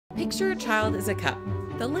Picture a child as a cup.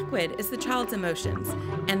 The liquid is the child's emotions,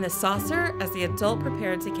 and the saucer as the adult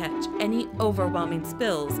prepared to catch any overwhelming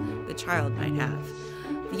spills the child might have.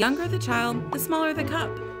 The younger the child, the smaller the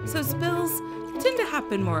cup, so spills tend to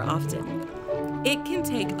happen more often. It can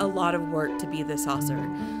take a lot of work to be the saucer,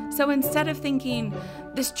 so instead of thinking,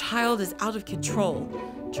 "This child is out of control,"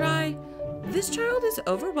 try, "This child is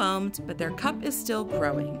overwhelmed, but their cup is still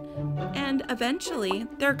growing." And eventually,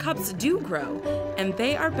 their cups do grow, and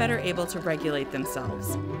they are better able to regulate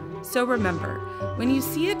themselves. So remember, when you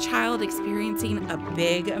see a child experiencing a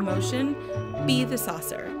big emotion, be the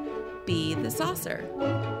saucer. Be the saucer.